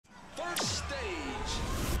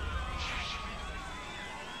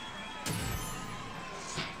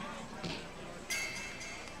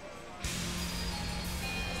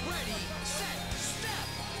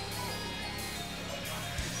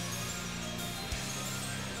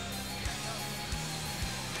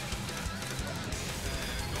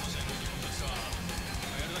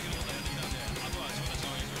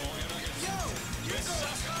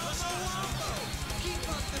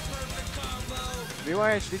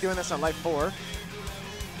vyhd doing this on life 4.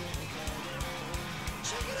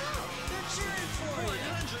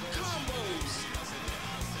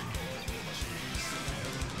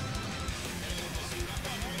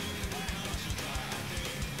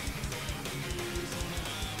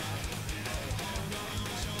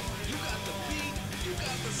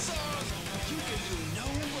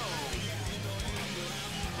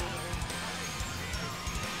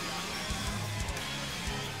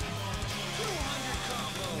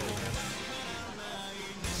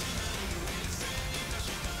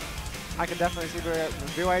 I can definitely see where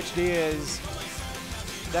vyhd is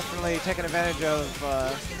definitely taking advantage of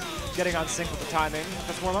getting on sync with the timing of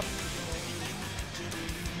this warm-up.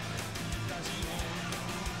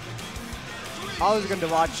 Always good to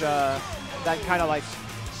watch that kind of like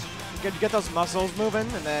get those muscles moving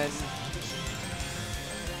and then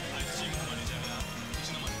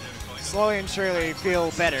slowly and surely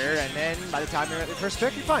feel better, and then by the time you're at the first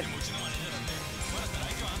trick, you're fine.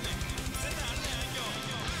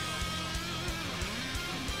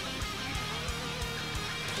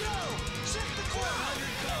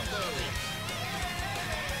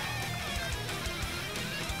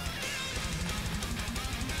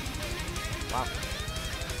 Wow.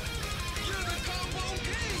 You're the combo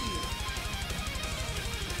king.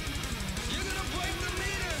 You're gonna break the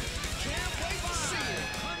meter. Can't wait to see it.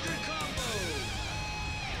 100 combo.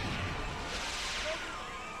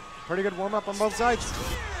 Pretty good warm up on both sides.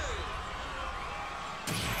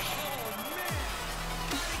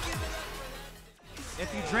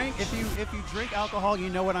 If you drink alcohol, you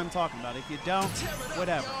know what I'm talking about. If you don't,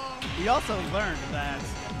 whatever. We also learned that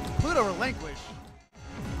Pluto Relinquish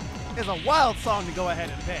is a wild song to go ahead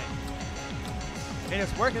and pick. And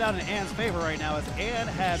it's working out in Ann's favor right now, as Ann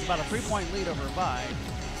has about a 3-point lead over Vi.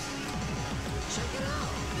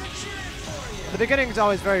 The beginning is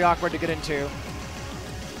always very awkward to get into. All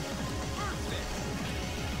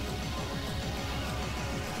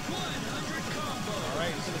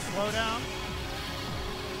right, into the slowdown.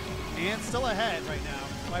 Ann's still ahead right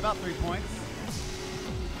now by about 3 points.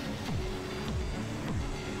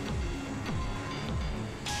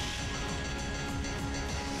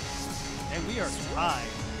 And we are tied.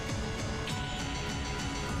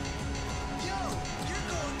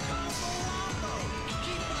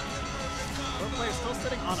 Both players still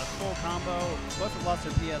sitting on a full combo. Both have lost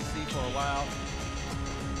their PSC for a while.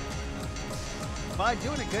 Vi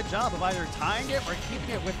doing a good job of either tying it or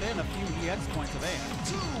keeping it within a few EX points of Ann.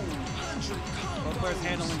 Both players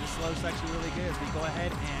handling the slow section really good as we go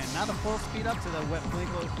ahead and now the full speed up to the what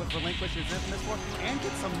Relinquish is infamous for, and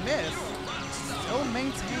gets a miss. Still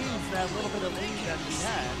maintains that little bit of lead that he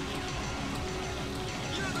had.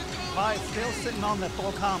 Vi still sitting on that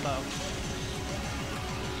full combo.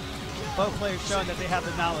 Both players showing that they have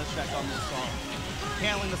the knowledge check on this song.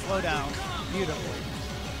 Handling the slowdown beautifully.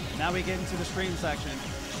 Now we get into the stream section.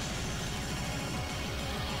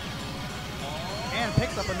 And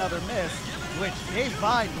picks up another miss, which gave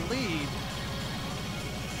Vi the lead.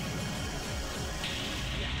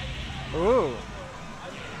 Ooh.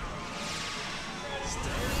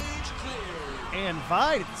 And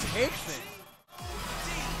Vi takes it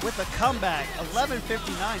with a comeback,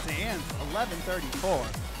 11:59 to Ann's 11:34.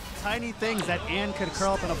 Tiny things that Ann could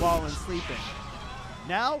curl up in a ball and sleep in.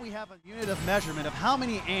 Now we have a unit of measurement of how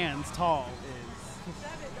many Anns tall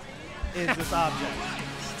is this object.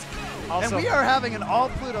 Also, and we are having an all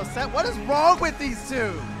Pluto set. What is wrong with these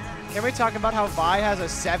two? Can we talk about how Vi has a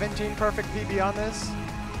 17 perfect PB on this?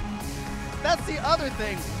 That's the other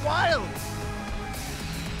thing. Wild.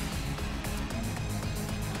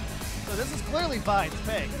 So this is clearly Vi's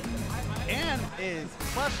pick. Ann is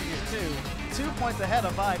crushing it too. 2 points ahead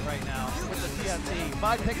of Vi right now with the PSC.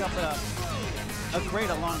 Vi pick up a grade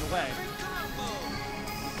along the way.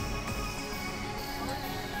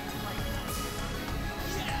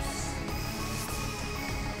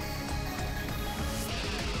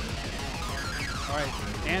 All right,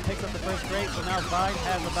 Ann picks up the first grade, so now Vi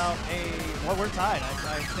has about well, we're tied.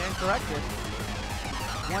 I stand corrected.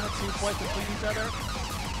 1 or 2 points between each other.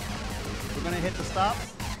 We're gonna hit the stop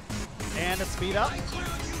and a speed up.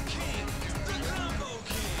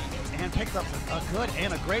 And picks up a good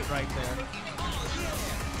and a great right there.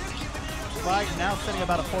 Vi now sitting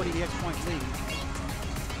about a 40 EX point lead.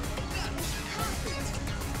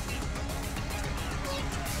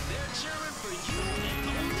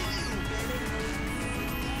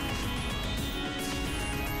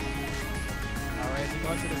 Alright, as we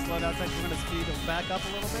go into the slowdown section, we're going to speed it back up a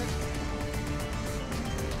little bit.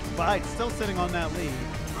 Vi still sitting on that lead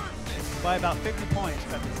by about 50 points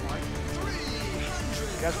at this point.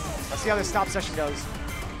 Yes. Let's see how this stop session goes.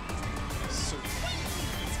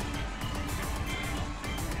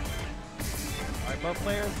 both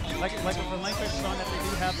players, like with Relinquish, showing that they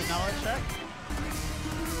do have the knowledge check.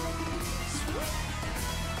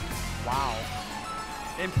 Wow.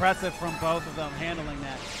 Impressive from both of them handling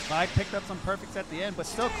that. Vyhd picked up some perfects at the end, but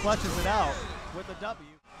still clutches it out with a W.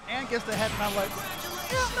 And gets the head count like,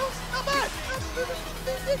 yeah, no, not bad.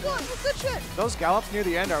 Good shit. Those gallops near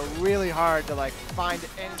the end are really hard to like find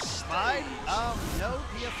any. Vyhd, no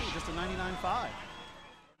PSC, just a 99.5.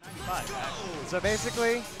 95, actually. So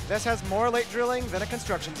basically, this has more late drilling than a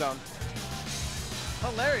construction zone.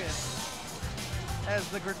 Hilarious. As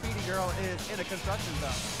the graffiti girl is in a construction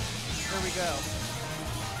zone. Here we go.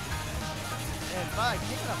 And Vyhd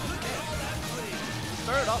kicking up his hit.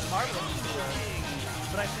 Started off marvelous,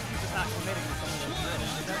 but I think he's just not committing to some of those drills.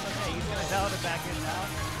 But that's okay. He's going to dial it back in now.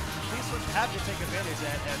 tSwift have to take advantage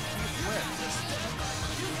at tSwift.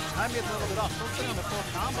 Time gets a little bit off. Still sitting on the full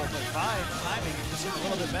combo, but Vyhd's timing is just a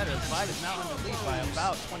little bit better. Vyhd is now in the lead by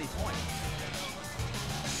about 20 points.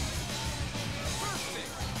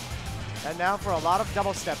 And now for a lot of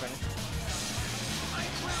double stepping.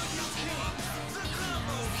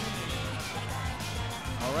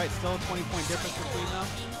 All right, still a 20-point difference between them.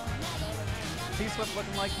 tSwift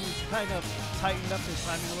looking like he's kind of tightened up his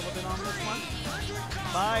timing a little bit on this one.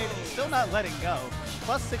 Vyhd still not letting go.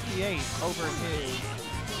 Plus 68 over his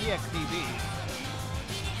EXDB.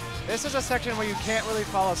 This is a section where you can't really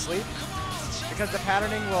fall asleep because the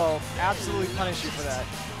patterning will absolutely punish you for that.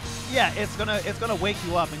 Yeah, it's gonna wake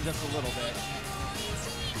you up in just a little bit.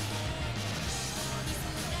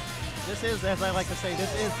 This is, as I like to say,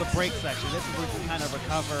 this is the break section. This is where you can kind of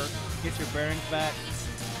recover, get your bearings back,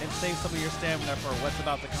 and save some of your stamina for what's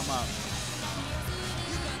about to come up.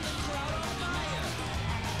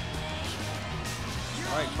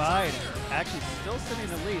 All right, Vyhd actually still sitting in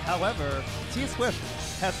the lead. However, tSwift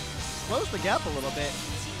has closed the gap a little bit,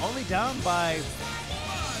 only down by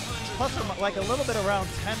plus or like a little bit around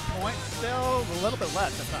 10 points, still a little bit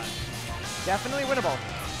less at times. Definitely winnable.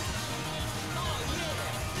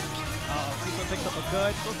 tSwift picks up a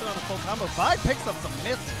good, still sitting on a full combo. Vyhd picks up some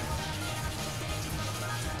misses.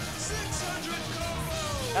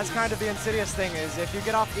 That's kind of the insidious thing is if you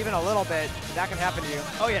get off even a little bit, that can happen to you.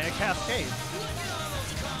 Oh yeah, it cascades.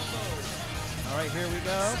 All right, here we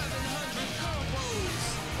go.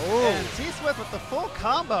 Ooh. And tSwift with the full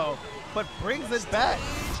combo, but brings it back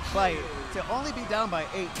to only be down by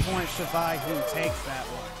 8 points to Vyhd, who takes that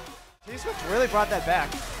one. tSwift really brought that back.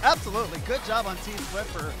 Absolutely, good job on tSwift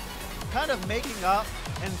for kind of making up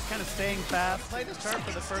and kind of staying fast. Play this turn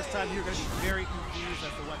for the first time, you're going to be very confused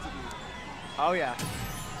as to what to do. Oh yeah.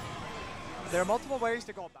 There are multiple ways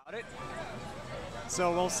to go about it,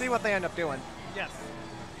 so we'll see what they end up doing. Yes.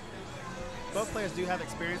 Both players do have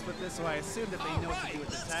experience with this, so I assume that they know what to do with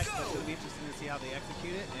the tech, but it'll be interesting to see how they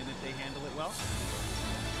execute it and if they handle it well.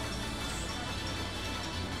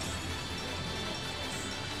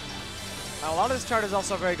 Now, a lot of this chart is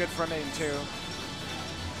also very good for main too.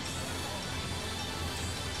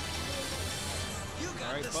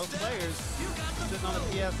 All right, both players sitting on the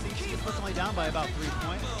PSC. She's personally down by about 3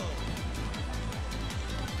 points.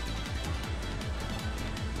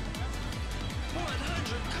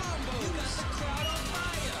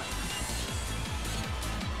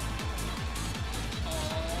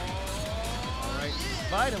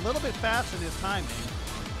 Vyhd a little bit fast in his timing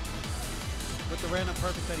with the random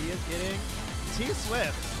perfects that he is getting.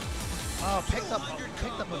 tSwift, picked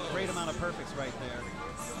up a great amount of perfects right there.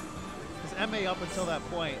 His MA up until that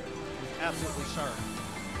point was absolutely sharp.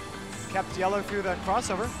 Kept yellow through the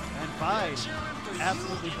crossover. And Vyhd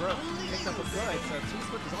absolutely broke. Picked up a good, so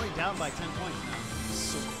tSwift is only down by 10 points now.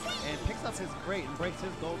 And picks up his great and breaks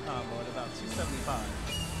his gold combo at about 275.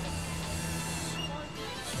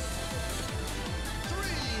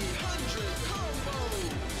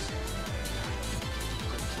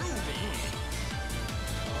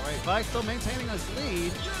 Vyhd still maintaining his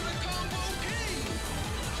lead,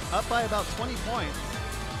 up by about 20 points.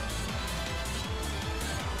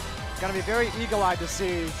 Gonna be very eagle-eyed to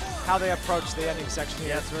see how they approach the ending section here.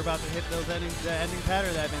 Yes, we're about to hit those the ending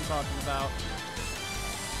pattern that I've been talking about.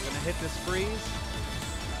 We're gonna hit this freeze.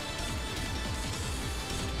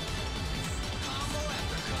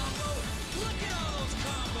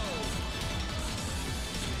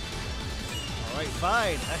 All right,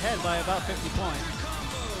 Vyhd ahead by about 50 points.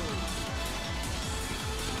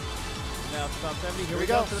 Now it's about 70. Here we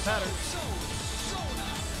go for the pattern.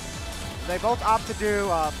 They both opt to do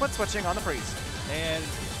foot switching on the freeze. And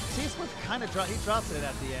tSwift kind of drops it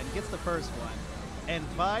at the end, gets the first one. And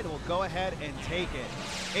Vyhd will go ahead and take it.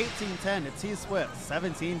 18-10 to tSwift,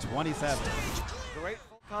 17-27. Great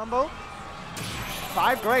full combo.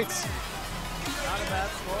 5 greats. Not a bad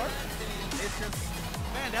score. it's just,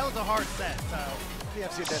 man, that was a hard set. So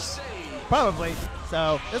PFC this. probably.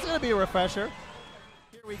 So this is gonna be a refresher.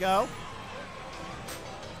 Here we go.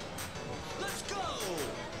 Let's go.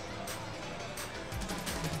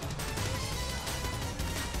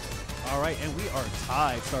 All right, and we are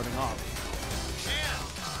tied starting off.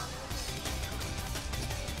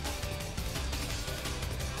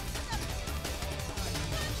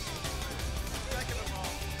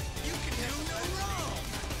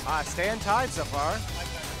 Staying tied so far,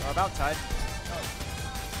 or about tied.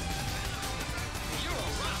 You're a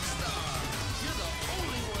rock star. You're the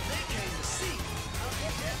only one they came to see.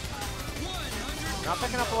 100. Not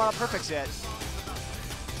picking up a lot of perfects yet.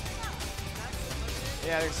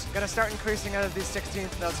 Yeah, they're gonna start increasing as these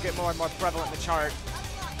 16th notes get more and more prevalent in the chart.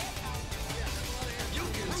 You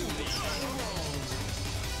can do this.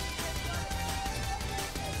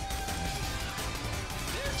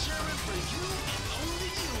 They're cheering for you and only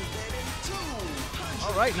you, baby. 200.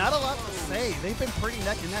 All right, not a lot to say. They've been pretty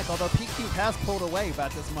neck and neck, although PQ has pulled away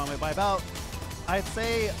at this moment by about, I'd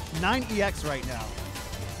say, 9 EX right now.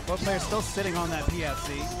 Both players still sitting on that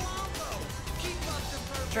PFC.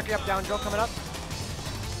 Tricky up down drill coming up.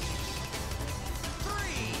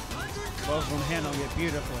 Both of them handling it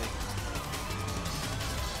beautifully.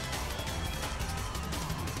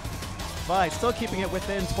 But still keeping it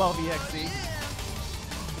within 12 EXC.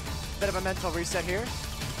 Bit of a mental reset here.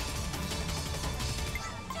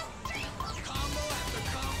 Combo after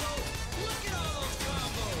combo. Look at all those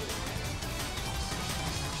combos.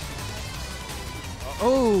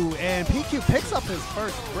 Oh, and PQ picks up his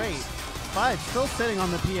first grade. But still sitting on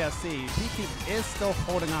the PFC. PQ is still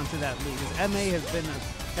holding on to that lead. His MA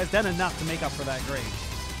has done enough to make up for that grade.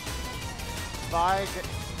 Vi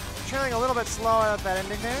trailing a little bit slow at that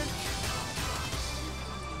ending there.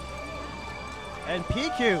 And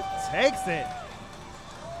PQ takes it.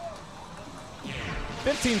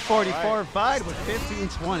 1544, Vide with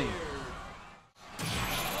 1520.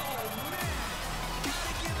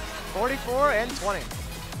 44 and 20.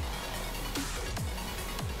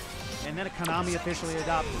 And then Konami officially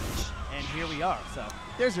adopted it. And here we are. So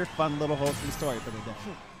there's your fun little wholesome story for the day.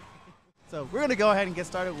 So we're gonna go ahead and get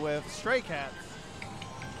started with StrayedCatz.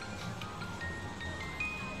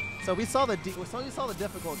 So we saw the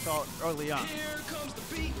difficult chart early on. Here comes the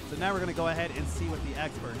beat. So now we're gonna go ahead and see what the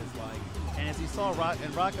expert is like. And as you saw,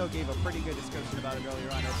 Rocco gave a pretty good description about it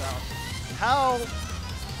earlier on about how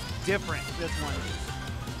different this one is.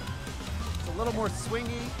 It's a little more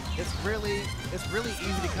swingy. It's really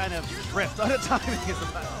easy to kind of drift on the timing is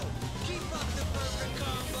about.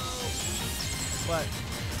 But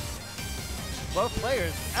both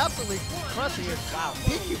players absolutely crushing it. Wow,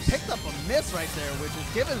 PQ picked up a miss right there, which is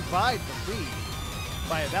giving Vide the lead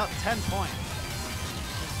by about 10 points.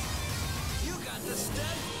 You got the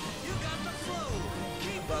step. You got the flow.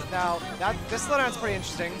 Keep up. Now, this slowdown's pretty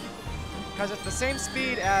interesting because it's the same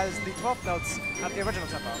speed as the 12th notes at the original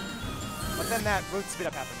tempo. But then that root speed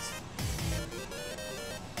up happens.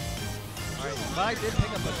 All right, Vi did pick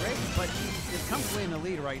up a great, but he is comfortably in the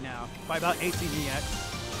lead right now by about 18 EX.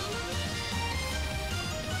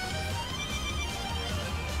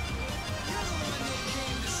 You're the one they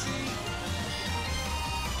came to see.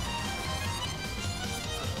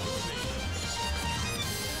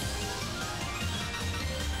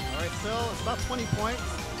 All right, still it's about 20 points.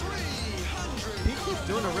 300. PQ's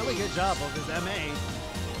doing a really good job of his MA,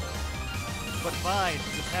 but Vi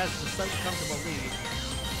just has such a comfortable lead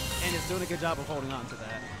and is doing a good job of holding on to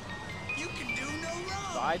that. You can do no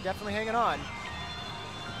wrong. Vi definitely hanging on.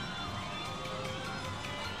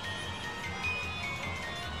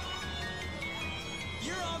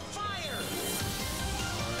 You're on fire.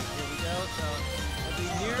 All right, here we go. So as we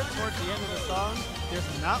near towards the end of the song, there's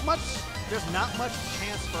not much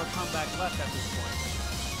chance for a comeback left at this point.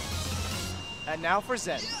 And now for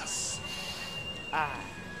Zed. Yes. Ah.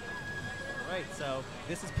 All right, so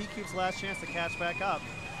this is PQ's last chance to catch back up.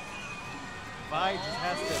 Vi just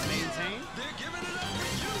has to maintain, They're giving it up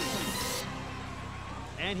for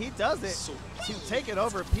and he does it to take it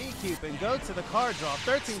over PQ and go to the card draw.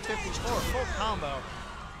 1354, full combo.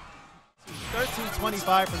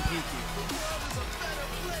 1325 from PQ.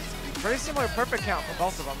 Pretty similar perfect count for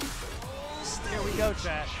both of them. Here we go,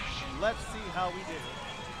 chat. Let's see how we do.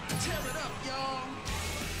 you. Tear it up, y'all.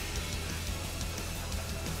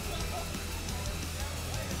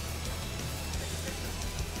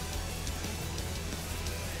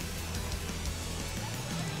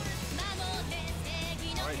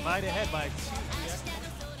 All right, Vide ahead by 2 EX.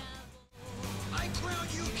 I crown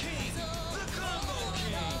you king, the combo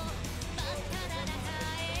king.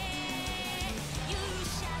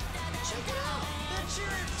 Check it out. They're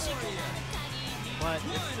But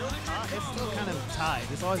it's still kind of tied.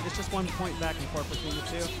 It's just 1 point back and forth between the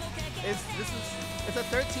two. It's a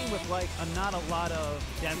 13 with like not a lot of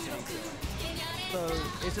density to it. So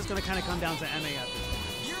it's just going to kind of come down to MA at this point.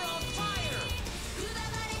 You're on fire!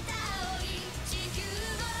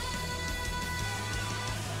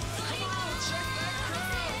 Come on, check that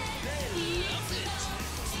crowd! They love it!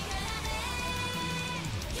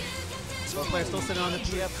 Both players still sitting on the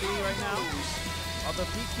PFC right now. Although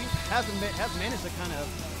PQ has managed to kind of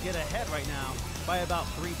get ahead right now by about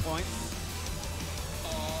 3 points.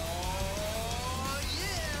 Oh,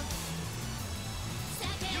 yeah!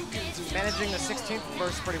 You can do Managing the 16th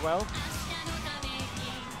burst pretty well.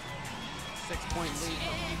 6-point lead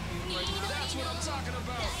for PQ right now. That's what I'm talking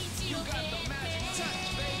about. You got the magic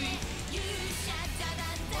touch, baby.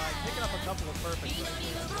 Right, picking up a couple of perfects right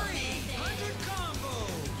here. 300 combo.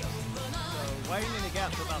 So widening the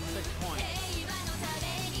gap to about 6 points.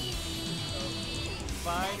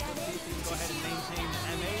 Let's see if he can go ahead and maintain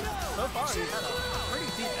MA. So far, he's had a pretty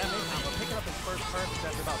deep MA combo, picking up his first perfect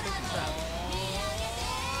after about 50 traps. Oh,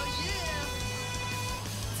 yeah!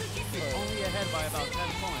 He's only ahead by about 10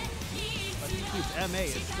 points. But PQ's MA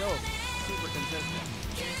is still super consistent.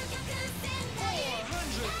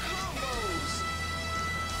 400 combos.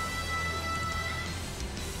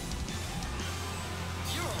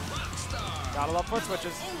 You're a rock star. Gotta love foot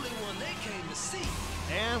switches. Only one they came to see.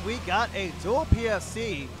 And we got a dual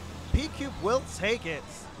PFC. PQ will take it.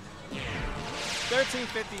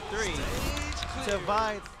 1353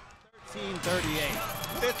 divides 1338.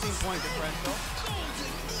 15-point differential.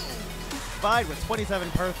 Vied with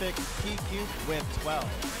 27 perfect. PQ with 12.